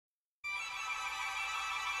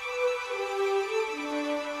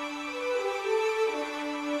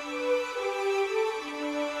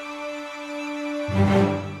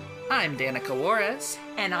I'm Danica Juarez.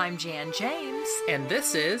 And I'm Jan James. And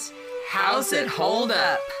this is How's It Hold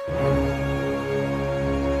Up?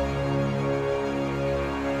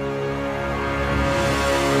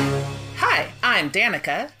 Hi, I'm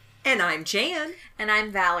Danica. And I'm Jan. And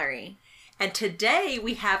I'm Valerie. And today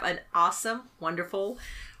we have an awesome, wonderful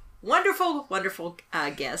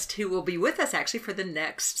guest who will be with us actually for the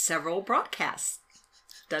next several broadcasts.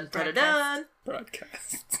 Dun dun dun dun.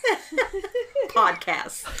 Broadcasts.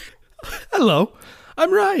 Podcasts. Hello,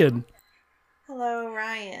 I'm Ryan. Hello,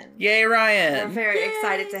 Ryan. Yay, Ryan. We're very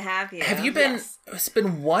excited to have you. Have you been, Yes. it's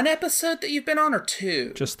been one episode that you've been on or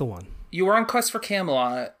two? Just the one. You were on Quest for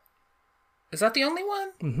Camelot. Is that the only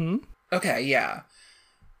one? Mm-hmm. Okay, yeah.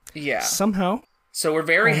 Yeah. Somehow. So we're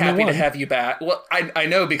very Only happy to one. have you back. Well, I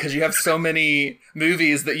know because you have so many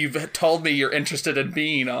movies that you've told me you're interested in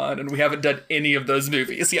being on, and we haven't done any of those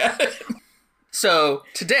movies yet. So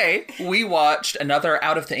today we watched another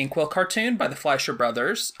Out of the Inkwell cartoon by the Fleischer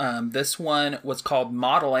Brothers. This one was called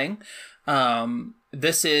Modeling.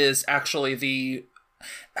 This is actually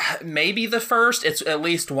maybe the first. It's at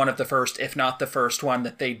least one of the first, if not the first one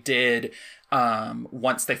that they did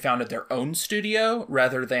once they founded their own studio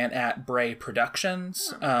rather than at Bray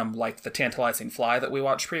Productions, like the Tantalizing Fly that we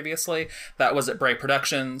watched previously. That was at Bray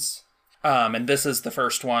Productions. And this is the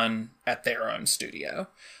first one at their own studio.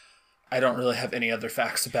 I don't really have any other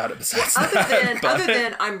facts about it besides that. Other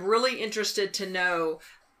than I'm really interested to know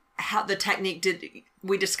how the technique did.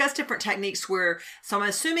 We discussed different techniques so I'm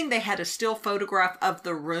assuming they had a still photograph of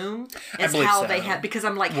the room. I believe how so. they had, because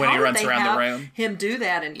I'm like, When how he did runs they around the have room. him do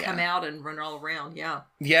that and come out and run all around? Yeah.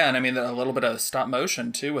 Yeah, and I mean a little bit of stop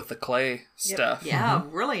motion too with the clay stuff. Yeah,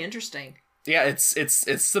 really interesting. Yeah,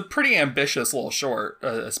 it's a pretty ambitious little short,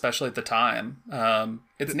 especially at the time.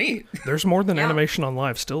 It's neat. There's more than animation on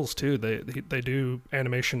live stills too. They do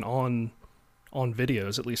animation on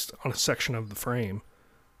videos, at least on a section of the frame.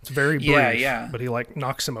 It's very brief, but he like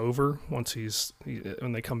knocks him over once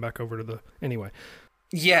when they come back over to the anyway.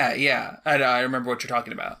 Yeah, I remember what you're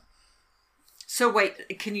talking about. So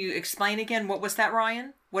wait, can you explain again? What was that,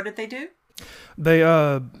 Ryan? What did they do?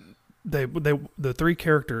 The three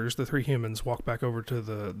characters, the three humans, walk back over to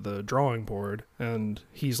the drawing board, and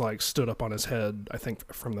he's like stood up on his head, I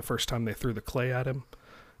think, from the first time they threw the clay at him,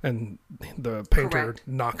 and the painter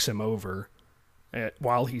knocks him over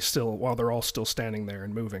while they're all still standing there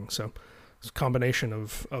and moving. So it's a combination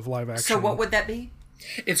of live action. So what would that be?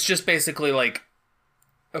 It's just basically like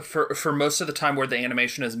for most of the time where the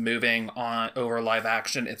animation is moving on over live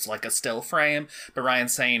action, it's like a still frame. But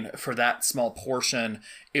Ryan's saying for that small portion,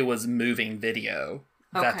 it was moving video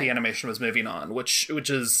that the animation was moving on, which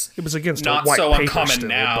is it was against not white so paper uncommon still,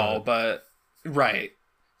 now, but right.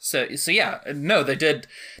 So yeah, no, they did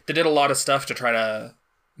a lot of stuff to try to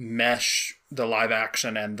mesh the live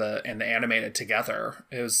action and the animated together.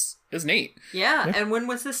 It was neat. Yeah. And when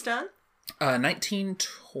was this done?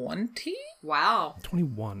 1920? Wow.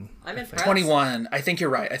 21. I'm impressed. 21. I think you're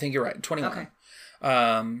right. 21. Okay.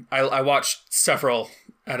 I watched several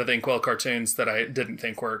Out of the Inkwell cartoons that I didn't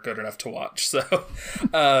think were good enough to watch. So,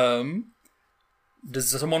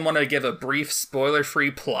 does someone want to give a brief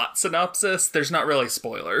spoiler-free plot synopsis? There's not really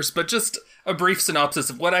spoilers, but just a brief synopsis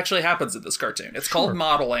of what actually happens in this cartoon. It's called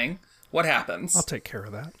Modeling. What happens? I'll take care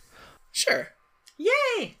of that. Sure.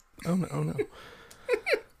 Yay! Oh no.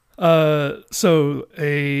 So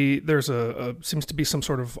there's seems to be some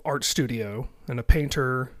sort of art studio, and a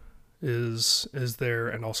painter is there,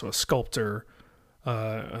 and also a sculptor.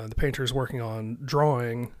 The painter is working on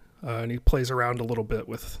drawing, and he plays around a little bit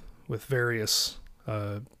with various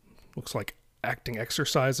looks like acting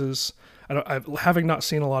exercises. Having not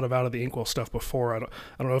seen a lot of Out of the Inkwell stuff before, I don't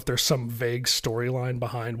know if there's some vague storyline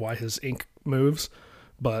behind why his ink moves,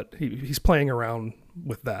 but he's playing around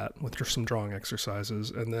with that, with just some drawing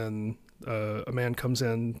exercises, and then a man comes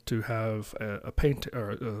in to have a paint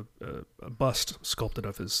or a bust sculpted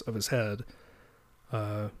of his head,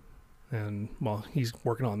 and while he's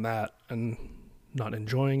working on that and not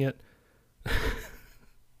enjoying it,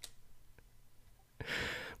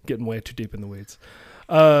 getting way too deep in the weeds.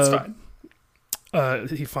 It's fine.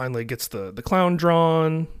 He finally gets the clown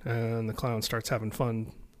drawn, and the clown starts having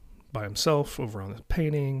fun by himself over on the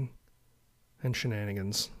painting, and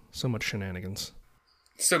shenanigans. So much shenanigans.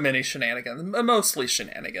 So many shenanigans. Mostly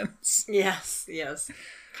shenanigans. Yes.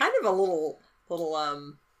 Kind of a little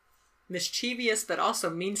mischievous, but also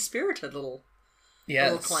mean-spirited little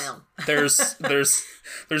clown.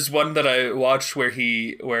 there's one that I watched where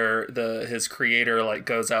his creator like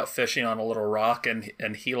goes out fishing on a little rock,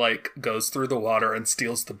 and he like goes through the water and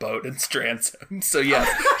steals the boat and strands him. So yes,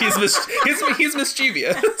 he's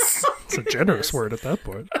mischievous. It's a generous word at that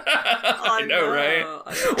point. I know, right?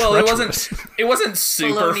 Well, it wasn't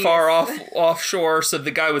super far offshore, so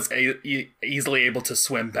the guy was easily able to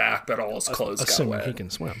swim back, but all his clothes got wet. He can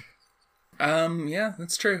swim. Yeah,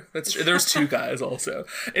 that's true. There's two guys also.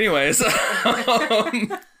 Anyways,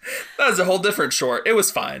 that was a whole different short. It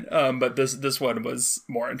was fine, but this one was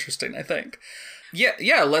more interesting, I think.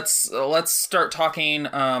 Yeah. Let's start talking.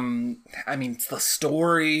 The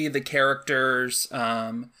story, the characters.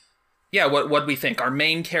 What we think. Our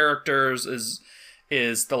main characters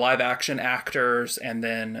is the live action actors, and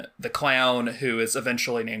then the clown who is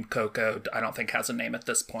eventually named Coco. I don't think has a name at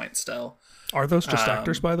this point still. Are those just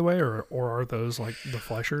actors, by the way, or are those like the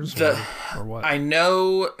Fleischers, or what? I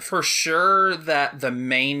know for sure that the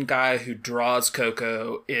main guy who draws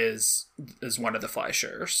Coco is one of the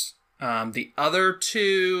Fleischers. The other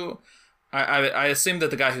two, I assume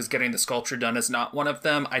that the guy who's getting the sculpture done is not one of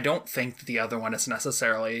them. I don't think that the other one is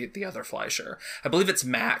necessarily the other Fleischer. I believe it's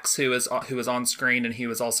Max who is on screen, and he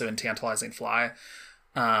was also in Tantalizing Fly.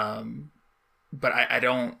 But I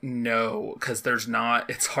don't know, because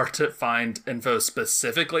it's hard to find info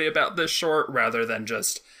specifically about this short rather than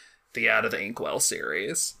just the out of the Inkwell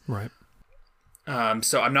series. Right.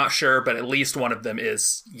 So I'm not sure, but at least one of them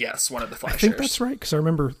is, yes, one of the Fleischers. I think that's right, because I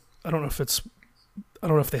remember, I don't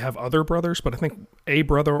know if they have other brothers, but I think a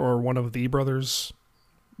brother or one of the brothers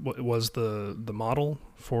was the model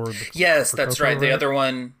for the... Yes, that's Coco, right. The other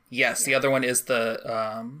one, yes, the other one is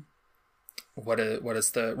the... What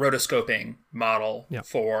is the rotoscoping model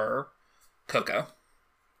for Coco?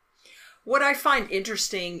 What I find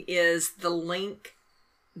interesting is the link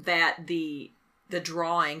that the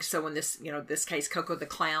drawing, so in this case Coco the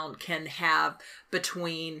clown, can have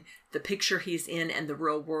between the picture he's in and the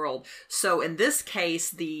real world. So in this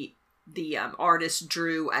case, the artist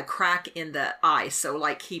drew a crack in the ice. So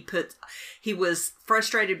like he was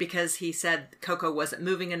frustrated because he said Coco wasn't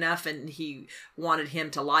moving enough and he wanted him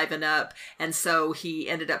to liven up. And so he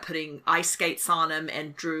ended up putting ice skates on him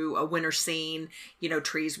and drew a winter scene,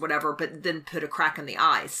 trees, whatever, but then put a crack in the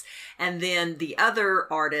ice. And then the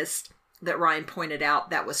other artist that Ryan pointed out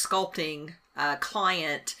that was sculpting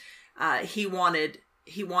client, he wanted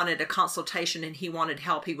a consultation and he wanted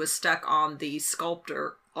help. He was stuck on the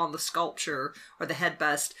sculpture or the head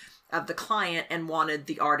bust of the client and wanted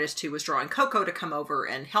the artist who was drawing Coco to come over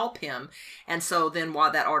and help him. And so then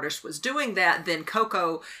while that artist was doing that, then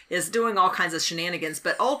Coco is doing all kinds of shenanigans,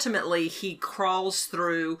 but ultimately he crawls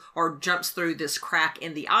through or jumps through this crack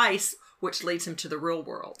in the ice, which leads him to the real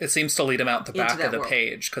world. It seems to lead him out the back of the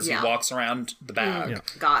page because he walks around the bag.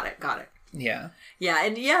 Got it. Yeah. Yeah,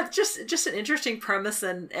 and just an interesting premise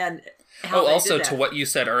and also to what you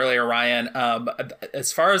said earlier, Ryan,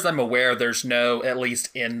 as far as I'm aware, there's no, at least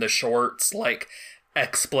in the shorts, like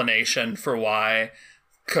explanation for why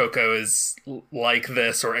Coco is like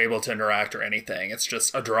this or able to interact or anything. It's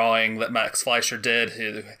just a drawing that Max Fleischer did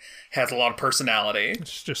who has a lot of personality.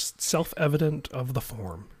 It's just self-evident of the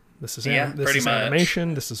form. This is pretty much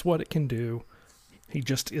animation. This is what it can do. He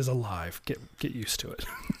just is alive. Get used to it.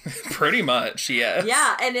 Pretty much, yes.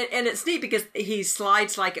 Yeah, and it's neat because he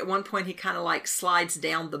slides, like at one point he kind of like slides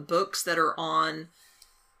down the books that are on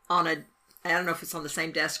a, I don't know if it's on the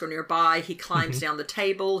same desk or nearby. He climbs down the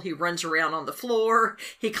table. He runs around on the floor.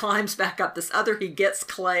 He climbs back up this other. He gets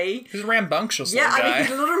clay. He's a rambunctious little guy. I mean,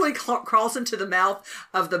 he literally crawls into the mouth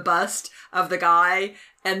of the bust of the guy.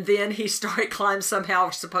 And then he climbs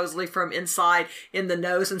somehow, supposedly from inside in the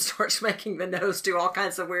nose, and starts making the nose do all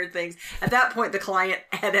kinds of weird things. At that point, the client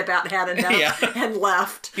had about had enough and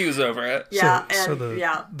left. He was over it. Yeah,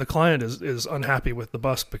 the client is unhappy with the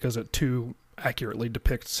bust because it too accurately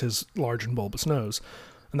depicts his large and bulbous nose,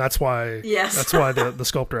 and that's why the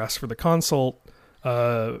sculptor asks for the consult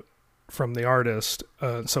from the artist.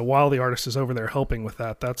 So while the artist is over there helping with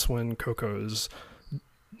that, that's when Coco is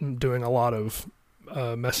doing a lot of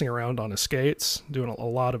messing around on his skates, doing a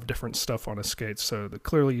lot of different stuff on his skates. So they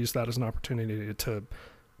clearly use that as an opportunity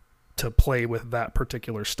to play with that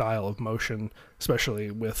particular style of motion, especially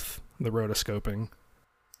with the rotoscoping.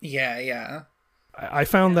 Yeah. I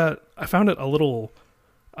found it a little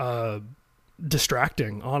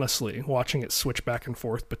distracting, honestly, watching it switch back and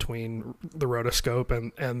forth between the rotoscope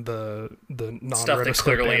and the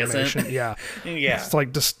non-rotoscope animation. Yeah.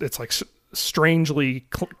 It's like strangely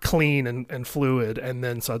clean and fluid, and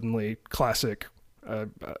then suddenly classic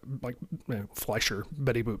Fleischer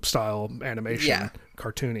Betty Boop style animation,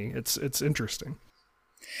 cartoony. It's interesting.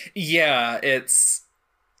 Yeah,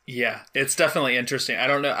 Yeah, it's definitely interesting. I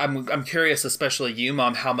don't know. I'm curious, especially you,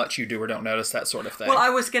 Mom, how much you do or don't notice that sort of thing. Well, I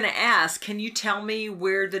was going to ask, can you tell me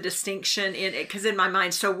where the distinction in it? Because in my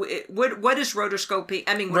mind, so what is rotoscoping?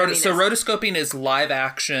 I mean, rotoscoping is live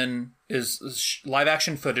action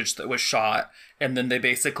footage that was shot, and then they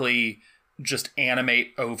basically just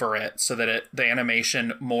animate over it so that the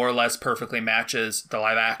animation more or less perfectly matches the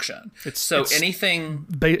live action. It's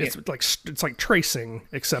like tracing,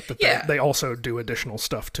 except that they also do additional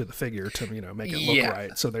stuff to the figure to make it look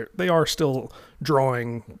right. So they are still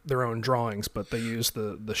drawing their own drawings, but they use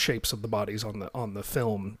the shapes of the bodies on the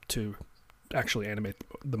film to actually animate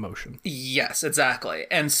the motion. Yes, exactly.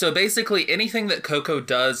 And so basically anything that Coco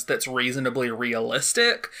does that's reasonably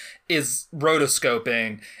realistic is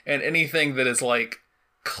rotoscoping, and anything that is like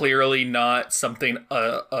clearly not something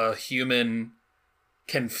a human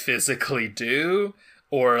can physically do,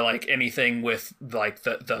 or like anything with like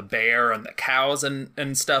the bear and the cows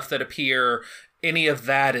and stuff that appear, any of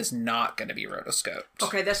that is not going to be rotoscoped.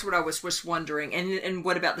 Okay, that's what I was wondering. And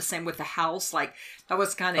what about the same with the house? Like, that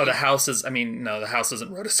was kind of... Oh, the house is... I mean, no, the house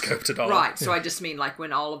isn't rotoscoped at all. Right, so I just mean like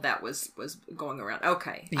when all of that was going around.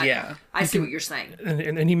 Okay. I see what you're saying.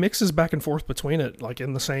 And he mixes back and forth between it, like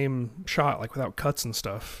in the same shot, like without cuts and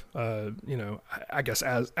stuff. I guess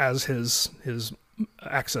as his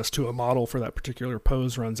access to a model for that particular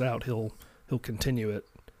pose runs out, he'll continue it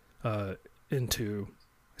into...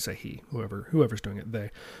 say he, whoever's doing it, they.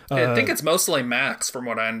 I think it's mostly Max, from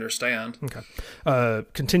what I understand. Okay.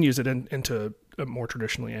 Continues it into a more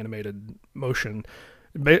traditionally animated motion.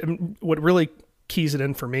 What really keys it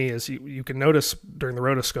in for me is you can notice during the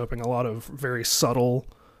rotoscoping a lot of very subtle,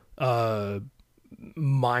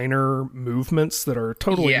 minor movements that are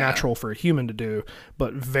totally natural for a human to do,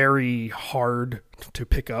 but very hard to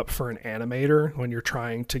pick up for an animator when you're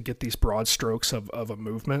trying to get these broad strokes of a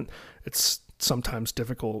movement. It's sometimes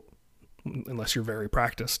difficult, unless you're very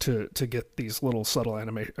practiced, to get these little subtle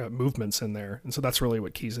movements in there. And so that's really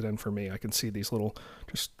what keys it in for me. I can see these little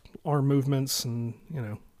just arm movements and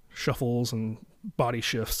shuffles and body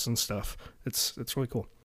shifts and stuff. It's really cool.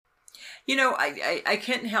 I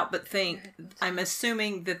can't help but think, I'm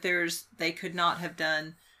assuming that they could not have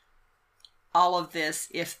done all of this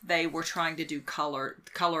if they were trying to do color.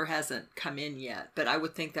 Color hasn't come in yet, but I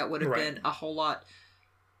would think that would have been a whole lot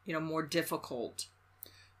more difficult.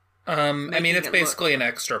 I mean, it's basically an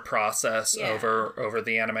extra process over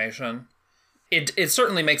the animation. It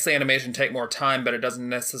certainly makes the animation take more time, but it doesn't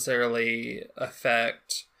necessarily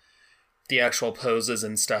affect the actual poses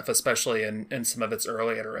and stuff, especially in some of its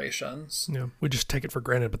early iterations. Yeah, we just take it for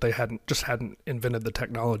granted, but they hadn't it the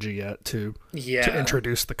technology yet to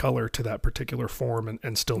introduce the color to that particular form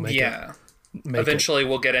and still make it. Eventually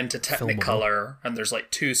we'll get into Technicolor, and there's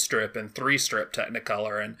like 2-strip and 3-strip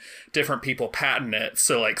Technicolor, and different people patent it,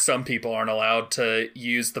 so like some people aren't allowed to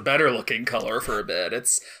use the better looking color for a bit.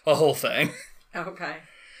 It's a whole thing. Okay.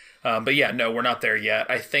 But yeah, no, we're not there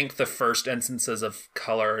yet. I think the first instances of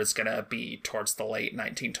color is going to be towards the late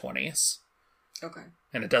 1920s. Okay.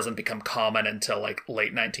 And it doesn't become common until like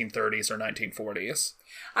late 1930s or 1940s.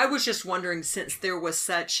 I was just wondering, since there was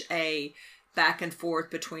such a back and forth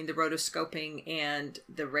between the rotoscoping and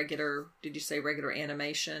the regular, did you say regular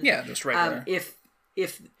animation? Yeah, just regular.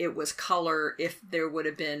 If it was color, if there would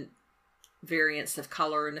have been variants of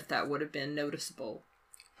color, and if that would have been noticeable.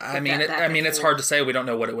 I mean, it's hard to say. We don't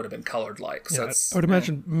know what it would have been colored like. So I would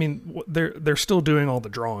imagine. I mean, they're still doing all the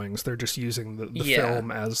drawings. They're just using the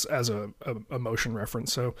film as a motion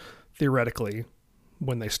reference. So theoretically,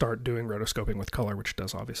 when they start doing rotoscoping with color, which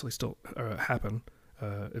does obviously still happen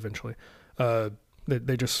eventually,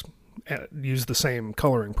 they just use the same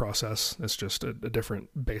coloring process. It's just a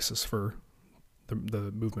different basis for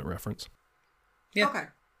the movement reference. Yeah. Okay.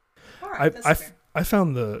 All right. I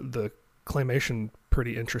found the claymation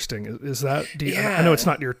pretty interesting. Is that? I know it's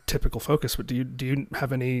not your typical focus, but do you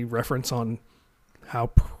have any reference on how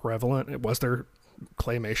prevalent it was? There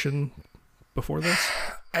claymation before this?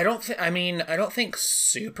 I don't think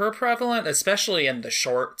super prevalent, especially in the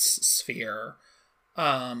shorts sphere.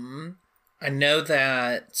 I know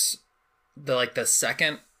that the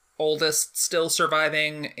second oldest still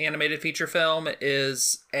surviving animated feature film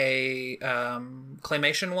is a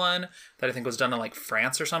claymation one that I think was done in like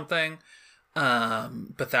France or something.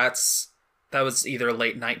 But that was either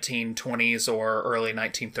late 1920s or early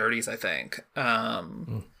 1930s, I think.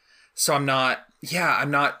 So I'm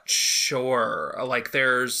not sure. Like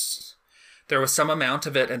there was some amount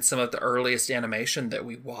of it in some of the earliest animation that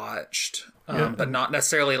we watched, but not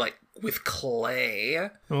necessarily like with clay.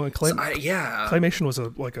 Well, claymation was a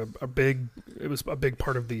big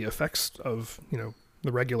part of the effects of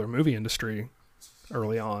the regular movie industry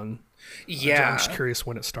early on. Yeah, I'm just curious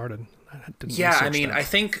when it started. I mean, that. I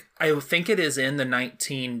think it is in the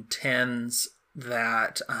 1910s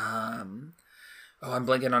that. I'm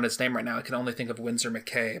blanking on his name right now. I can only think of Windsor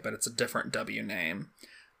McKay, but it's a different W name.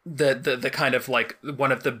 The kind of like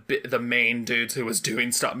one of the main dudes who was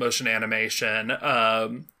doing stop motion animation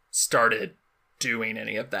started doing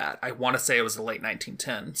any of that. I want to say it was the late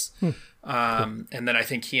 1910s. Cool. And then I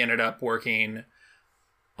think he ended up working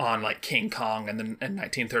on like King Kong in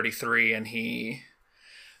 1933, and he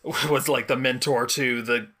was like the mentor to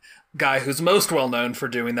the guy who's most well known for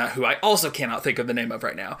doing that, who I also cannot think of the name of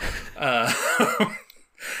right now. I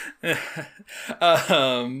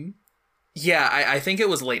think it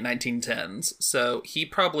was late 1910s. So he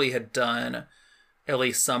probably had done at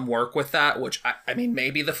least some work with that, which I mean,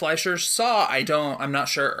 maybe the Fleischers saw. I'm not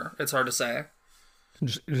sure. It's hard to say.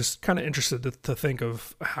 Just kind of interested to think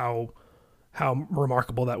of how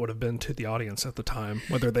remarkable that would have been to the audience at the time,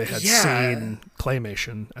 whether they had seen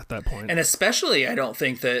claymation at that point. And especially, I don't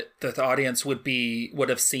think that the audience would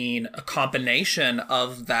have seen a combination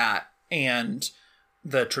of that and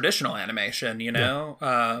the traditional animation, you know?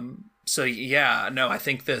 Yeah. I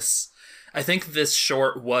think this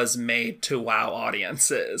short was made to wow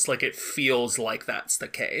audiences. Like, it feels like that's the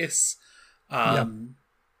case.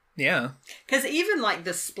 Yeah. Because even like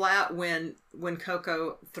the splat when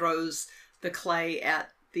Coco throws the clay at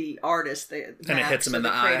the artist, and it hits him in the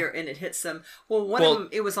crater, eye, and it hits him. Well, one of them,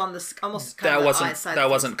 it was on the almost kind of the eye side. That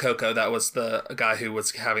wasn't Coco. That was the guy who was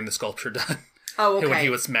having the sculpture done. Oh, okay. When he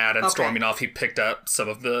was mad and storming off, he picked up some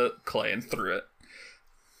of the clay and threw it.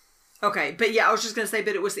 Okay, but yeah, I was just gonna say,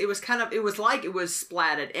 but it was like it was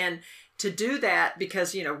splatted, and to do that,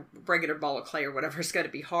 because regular ball of clay or whatever is going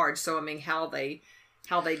to be hard. So I mean, how they.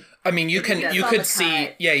 I mean, you could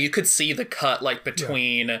see the cut like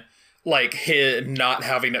between like him not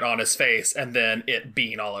having it on his face and then it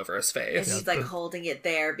being all over his face. And he's like holding it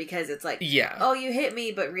there because it's like, oh, you hit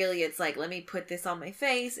me, but really it's like, let me put this on my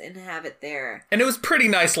face and have it there. And it was pretty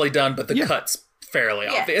nicely done, but the cut's fairly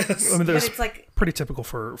obvious. I mean, it's like pretty typical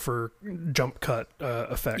for jump cut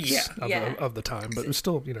effects of the time, but it was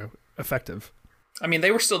still effective. I mean,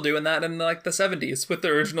 they were still doing that in like the 70s with the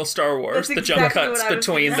original Star Wars. The jump cuts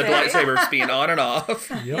between the lightsabers being on and off.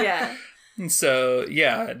 Yep. Yeah. And so,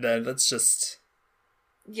 that's just...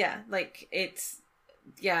 Yeah, like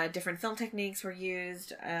different film techniques were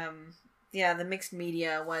used. The mixed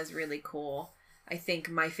media was really cool. I think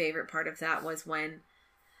my favorite part of that was when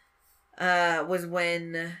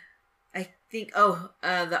the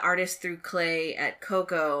artist threw clay at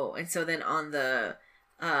Coco, and so then on the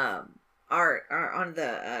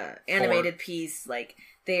animated piece, like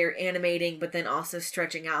they're animating but then also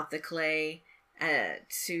stretching out the clay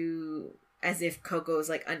to as if Coco's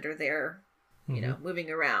like under there, moving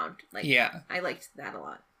around. Like, I liked that a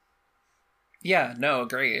lot. Yeah, no,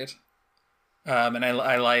 agreed. And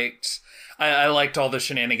I liked all the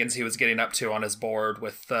shenanigans he was getting up to on his board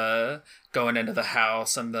with going into the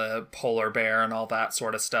house and the polar bear and all that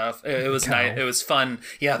sort of stuff. It was nice. It was fun.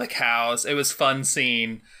 Yeah, the cows. It was fun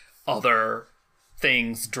seeing other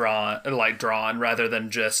things drawn rather than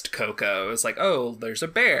just Coco. It's like, oh, there's a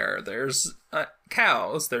bear, there's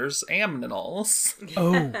cows, there's aminals.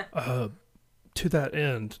 To that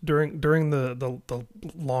end, during the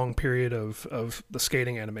long period of the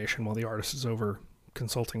skating animation while the artist is over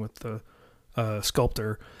consulting with the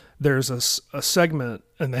sculptor, there's a segment,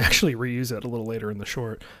 and they actually reuse it a little later in the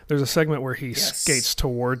short. There's a segment where he skates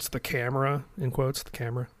towards the camera, in quotes, the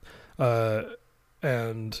camera,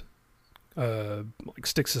 and like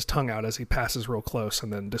sticks his tongue out as he passes real close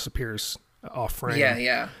and then disappears off frame.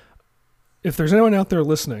 Yeah. If there's anyone out there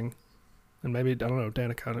listening, and maybe, I don't know,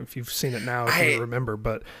 Danica, if you've seen it now, if you remember,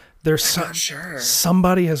 but there's not sure.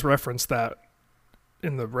 Somebody has referenced that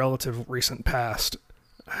in the relative recent past.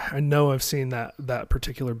 I know I've seen that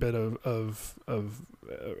particular bit of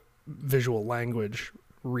visual language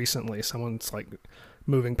recently. Someone's like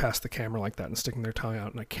moving past the camera like that and sticking their tongue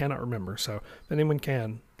out, and I cannot remember. So if anyone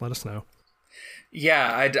can, let us know.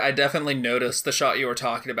 Yeah, I definitely noticed the shot you were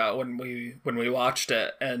talking about when we watched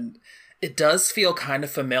it, and it does feel kind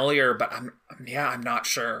of familiar, but I'm not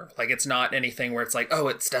sure. Like, it's not anything where it's like, oh,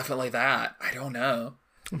 it's definitely that. I don't know.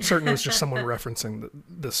 I'm certain it was just someone referencing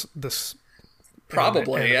this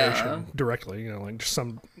probably directly. Like just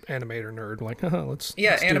some animator nerd, like, let's.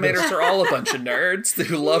 Yeah, let's animators are all a bunch of nerds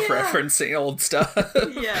who love referencing old stuff.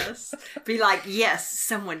 Yes, be like, yes,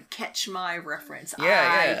 someone catch my reference.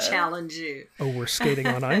 I challenge you. Oh, we're skating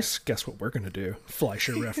on ice. Guess what we're gonna do?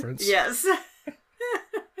 Fleischer reference. Yes.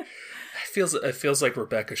 it feels like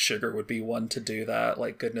Rebecca Sugar would be one to do that.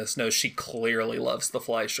 Like, goodness knows, she clearly loves the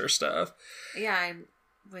Fleischer stuff. Yeah, I'm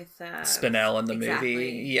with Spinell in the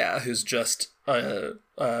movie. Yeah, who's just a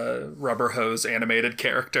rubber hose animated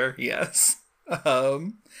character. Yes.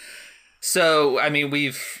 So, I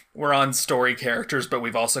mean, we're on story characters, but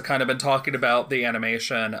we've also kind of been talking about the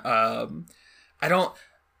animation. I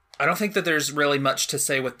don't think that there's really much to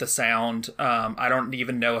say with the sound. I don't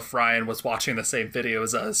even know if Ryan was watching the same video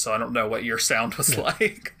as us, so I don't know what your sound was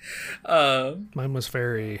like. Mine was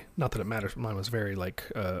very, not that it matters, but mine was very like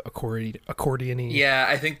accordion-y. Yeah,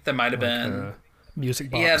 I think that might have been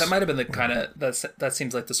music box. Yeah, that might have been the kind of, that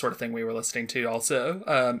seems like the sort of thing we were listening to also.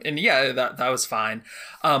 And yeah, that was fine.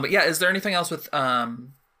 But yeah, is there anything else with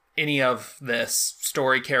any of this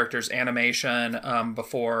story, characters, animation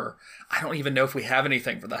before? I don't even know if we have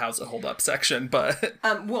anything for the How's It Hold Up section, but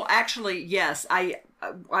well, actually, yes. I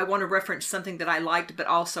want to reference something that I liked, but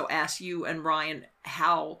also ask you and Ryan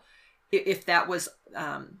if that was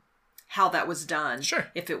how that was done. Sure.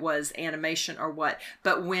 If it was animation or what.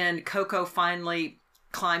 But when Coco finally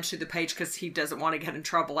climbs through the page because he doesn't want to get in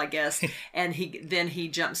trouble, I guess, and he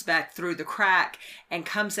jumps back through the crack and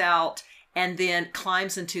comes out. And then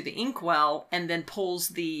climbs into the inkwell and then pulls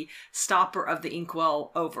the stopper of the inkwell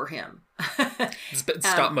over him.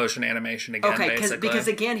 Stop motion animation again, basically. Because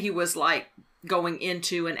again, he was like going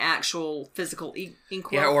into an actual physical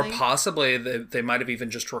inkwell. Yeah, or thing. possibly they might have even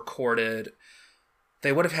just recorded.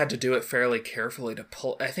 They would have had to do it fairly carefully to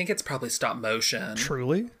pull. I think it's probably stop motion.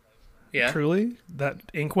 Truly? Yeah. Truly? That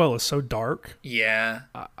inkwell is so dark. Yeah.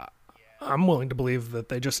 I'm willing to believe that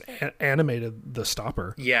they just animated the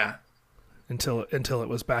stopper. Yeah. Until it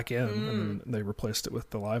was back in, and then they replaced it with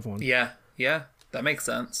the live one. Yeah, that makes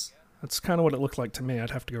sense. That's kind of what it looked like to me. I'd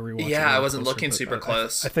have to go rewatch. Yeah, I wasn't looking super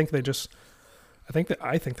close. I think they just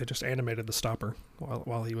animated the stopper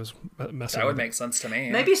while he was messing. That would make sense to me.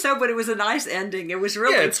 Maybe so, but it was a nice ending. It was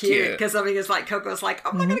really cute because I mean, it's like Coco's like,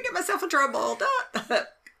 I'm not gonna get myself in trouble.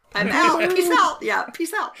 I'm out. Peace out. Yeah,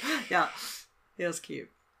 peace out. Yeah, it was cute.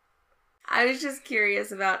 I was just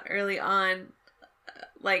curious about early on,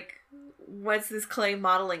 like, what's this clay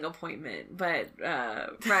modeling appointment? But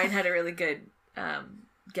Ryan had a really good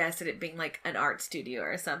guess at it being like an art studio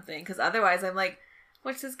or something. Because otherwise, I'm like,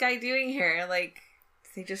 what's this guy doing here? Like,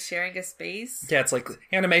 is he just sharing a space? Yeah, it's like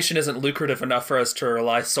animation isn't lucrative enough for us to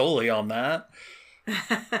rely solely on that.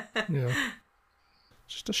 Yeah,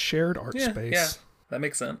 just a shared art space. Yeah, that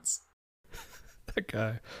makes sense. That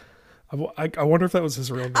guy. I wonder if that was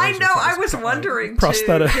his real name. I know. I was wondering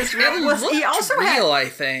prosthetic. Too. He also real, had, I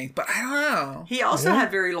think, but I don't know. He also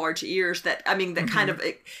had very large ears. That kind of.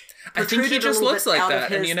 I think he just looks like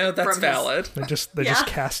that, and that's valid. They just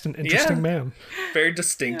cast an interesting man. Very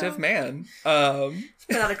distinctive man. It's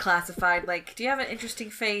been on a classified. Like, do you have an interesting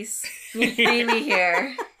face? See me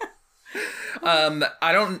here.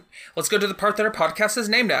 Let's go to the part that our podcast is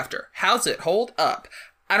named after. How's it hold up?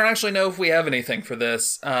 I don't actually know if we have anything for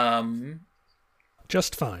this.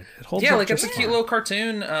 Just fine. It holds up. Yeah, like it's a cute little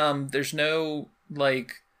cartoon. There's no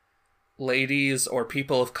like ladies or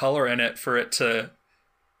people of color in it for it to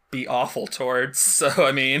be awful towards. So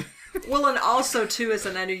I mean, well, and also too, as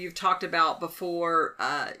I know you've talked about before,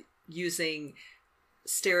 using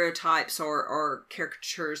stereotypes or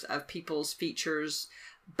caricatures of people's features.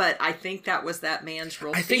 But I think that was that man's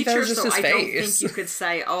real feature. Think that was just his face. Don't think you could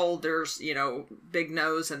say, oh, there's, big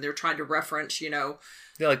nose and they're trying to reference, Yeah,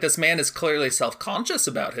 like this man is clearly self-conscious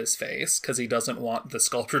about his face because he doesn't want the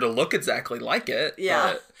sculpture to look exactly like it.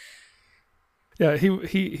 Yeah. Yeah,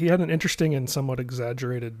 he had an interesting and somewhat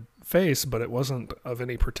exaggerated face, but it wasn't of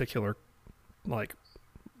any particular, like,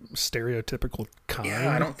 stereotypical kind.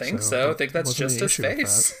 Yeah, I don't think so. I think that's just his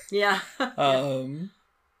face. Yeah.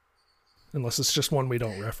 Unless it's just one we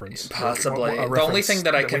don't reference. Possibly. The only thing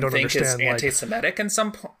that I can think is anti-Semitic in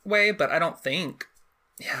some way, but I don't think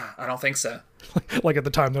so. Like at the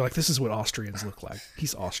time, they're like, this is what Austrians look like.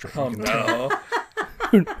 He's Austrian. Oh, no.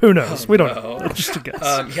 Who knows? We don't know. Just a guess.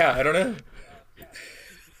 Yeah, I don't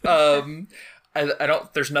know. I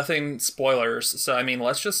don't, there's nothing spoilers. So, I mean,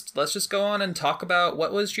 let's just go on and talk about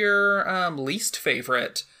what was your least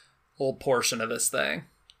favorite little portion of this thing.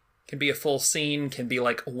 Can be a full scene, can be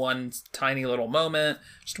like one tiny little moment,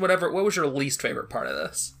 just whatever. What was your least favorite part of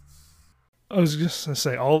this? I was just gonna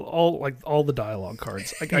say all the dialogue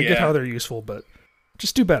cards. I get how they're useful, but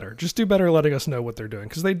just do better. Just do better letting us know what they're doing,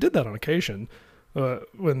 because they did that on occasion.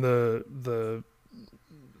 When the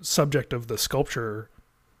subject of the sculpture,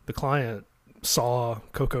 the client, saw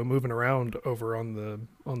Coco moving around over on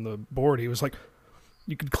the board, he was like,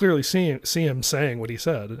 you could clearly see him saying what he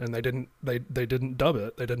said, and they didn't dub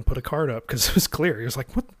it. They didn't put a card up because it was clear. He was like,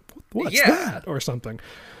 "What what's that or something.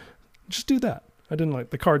 Just do that. I didn't like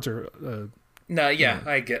the cards are. No, yeah,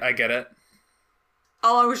 I get it.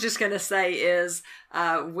 All I was just going to say is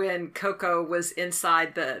when Coco was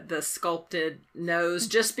inside the sculpted nose,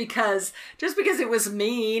 just because it was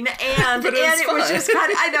mean and it was just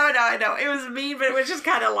kind of, I know, it was mean, but it was just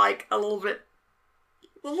kind of like a little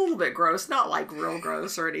bit gross, not like real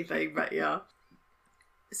gross or anything, but yeah.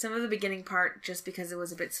 Some of the beginning part, just because it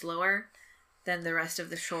was a bit slower than the rest of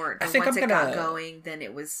the short, I think once it got going, then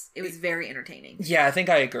it was very entertaining. Yeah, I think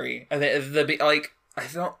I agree. I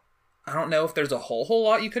don't know if there's a whole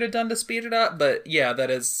lot you could have done to speed it up, but yeah, that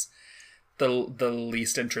is the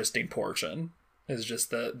least interesting portion, is just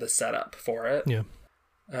the setup for it. Yeah.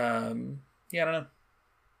 Yeah, I don't know.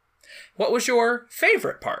 What was your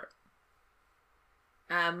favorite part?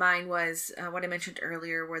 Mine was what I mentioned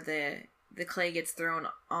earlier, where the clay gets thrown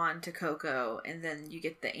onto Coco, and then you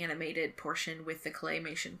get the animated portion with the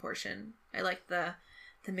claymation portion. I like the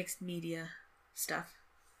mixed media stuff.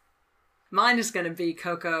 Mine is going to be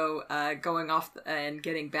Coco going off and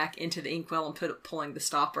getting back into the inkwell and pulling the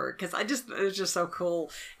stopper, because it was just so cool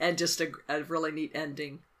and just a really neat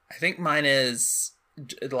ending. I think mine is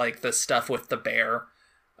like the stuff with the bear.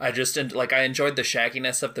 I enjoyed the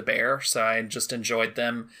shagginess of the bear, so I just enjoyed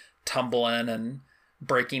them tumbling and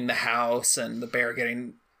breaking the house and the bear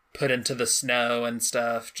getting put into the snow and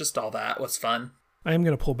stuff. Just all that was fun. I am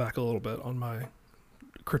going to pull back a little bit on my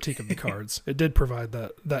critique of the cards. It did provide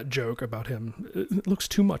that joke about him. It looks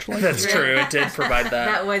too much like That's him. true. It did provide that.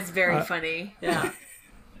 That was very funny. Yeah.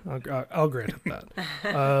 I'll grant it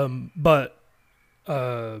that. But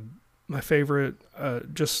my favorite,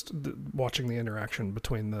 watching the interaction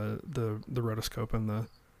between the rotoscope and the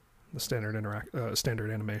standard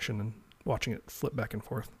animation, and watching it flip back and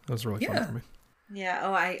forth. That was really fun for me. Yeah.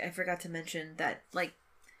 Oh, I forgot to mention that, like,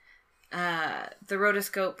 the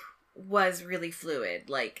rotoscope was really fluid.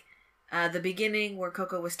 Like, the beginning where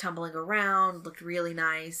Coco was tumbling around looked really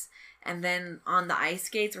nice, and then on the ice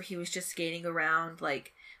skates where he was just skating around,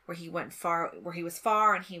 like where he was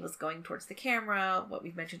far and he was going towards the camera, what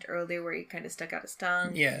we mentioned earlier, where he kind of stuck out his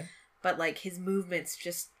tongue. Yeah. But like his movements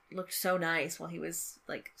just looked so nice while he was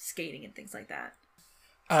like skating and things like that.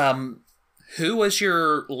 Who was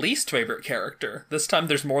your least favorite character? This time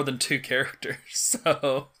there's more than 2 characters,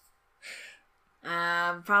 so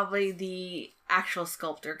probably the actual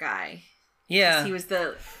sculptor guy. Yeah. He's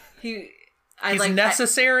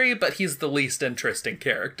necessary, but he's the least interesting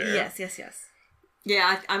character. Yes.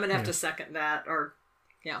 Yeah, I'm going to have to second that,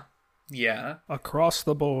 yeah. Yeah. Across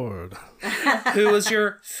the board. Who was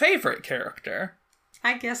your favorite character?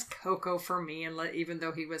 I guess Coco for me, even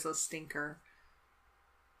though he was a stinker.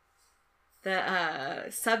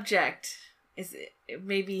 The subject is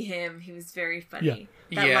maybe him. He was very funny.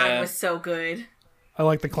 Yeah. That line was so good. I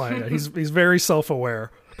like the client. He's very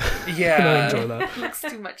self-aware. Yeah. And I enjoy that. He looks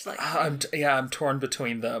too much like I'm torn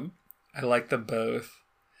between them. I like them both.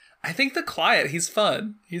 I think the client, he's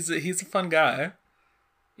fun. He's a fun guy.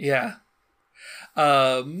 Yeah.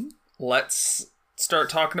 Let's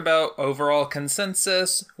start talking about overall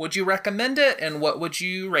consensus. Would you recommend it, and what would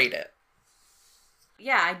you rate it?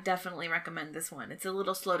 Yeah, I definitely recommend this one. It's a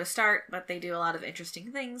little slow to start, but they do a lot of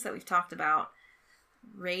interesting things that we've talked about.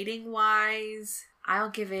 Rating wise, I'll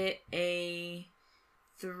give it a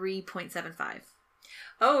 3.75.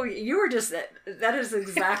 Oh, you were just, that is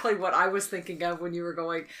exactly what I was thinking of when you were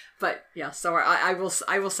going, but yeah, so I will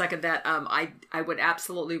second that. I would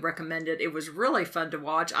absolutely recommend it. It was really fun to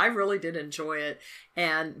watch. I really did enjoy it.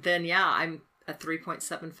 And then, yeah, I'm at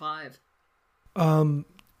 3.75.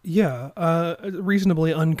 Yeah, a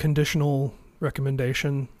reasonably unconditional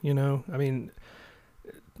recommendation, you know? I mean,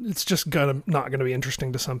 it's just not gonna be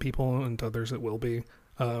interesting to some people, and to others it will be.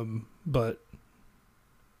 But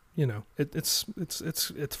you know, it's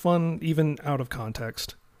fun even out of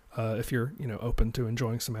context, if you're, you know, open to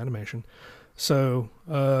enjoying some animation. So,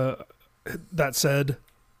 that said,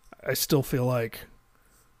 I still feel like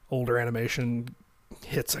older animation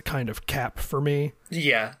hits a kind of cap for me.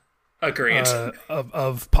 Yeah. Agreed.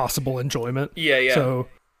 Of possible enjoyment. Yeah. So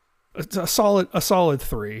it's a solid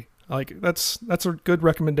 3. Like that's a good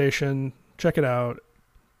recommendation. Check it out.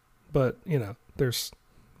 But, you know, there's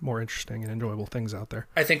more interesting and enjoyable things out there.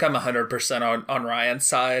 I think I'm 100% on Ryan's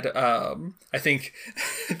side. I think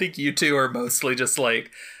you two are mostly just like,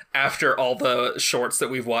 after all the shorts that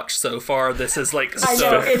we've watched so far, this is like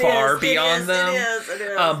so far beyond them. It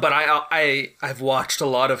is. But I've watched a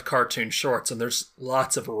lot of cartoon shorts, and there's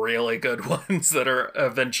lots of really good ones that are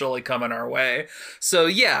eventually coming our way. So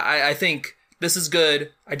yeah, I think this is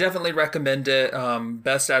good. I definitely recommend it.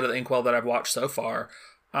 Best out of the Inkwell that I've watched so far.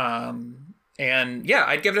 And yeah,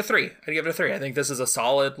 I'd give it a 3. I think this is a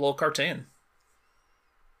solid little cartoon.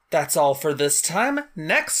 That's all for this time.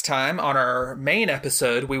 Next time on our main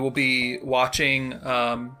episode, we will be watching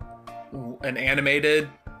an animated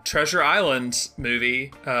Treasure Island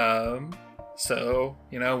movie. So,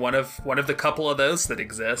 one of the couple of those that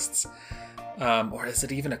exists. Or is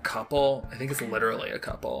it even a couple? I think it's literally a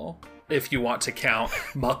couple. If you want to count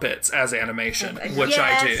Muppets as animation, which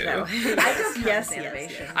I do. No. I just yes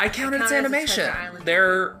animation. I count it as animation.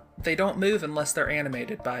 They don't move unless they're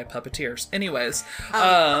animated by puppeteers. Anyways,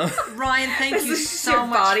 Ryan, thank you so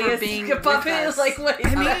much for being with us. Like, what do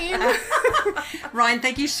you mean? Ryan,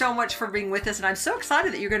 thank you so much for being with us, and I'm so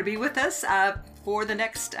excited that you're going to be with us for the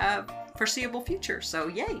next foreseeable future. So,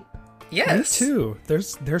 yay! Yes. Me too.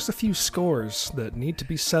 There's a few scores that need to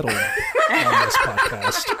be settled on this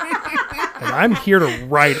podcast. And I'm here to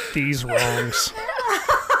right these wrongs.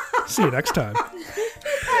 See you next time.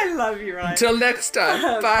 I love you, Ryan. Until next time.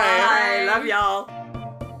 Bye. Bye. Love y'all.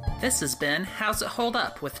 This has been How's It Hold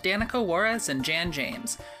Up with Danica Juarez and Jan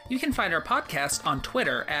James. You can find our podcast on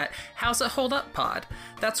Twitter at How's It Hold Up Pod.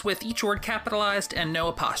 That's with each word capitalized and no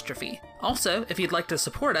apostrophe. Also, if you'd like to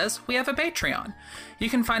support us, we have a Patreon. You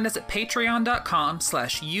can find us at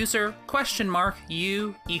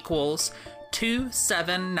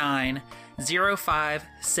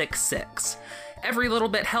patreon.com/user?U=2790566. Every little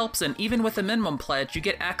bit helps, and even with a minimum pledge, you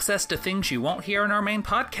get access to things you won't hear in our main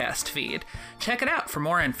podcast feed. Check it out for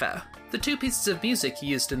more info. The 2 pieces of music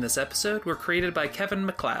used in this episode were created by Kevin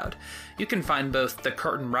MacLeod. You can find both The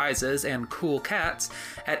Curtain Rises and Cool Cats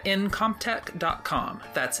at incomptech.com.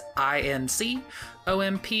 That's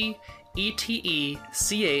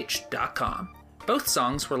INCOMPETECH.com. Both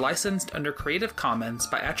songs were licensed under Creative Commons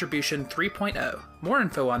by Attribution 3.0. More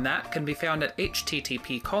info on that can be found at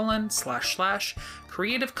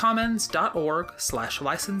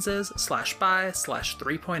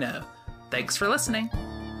http://creativecommons.org/licenses/by/3.0. Thanks for listening.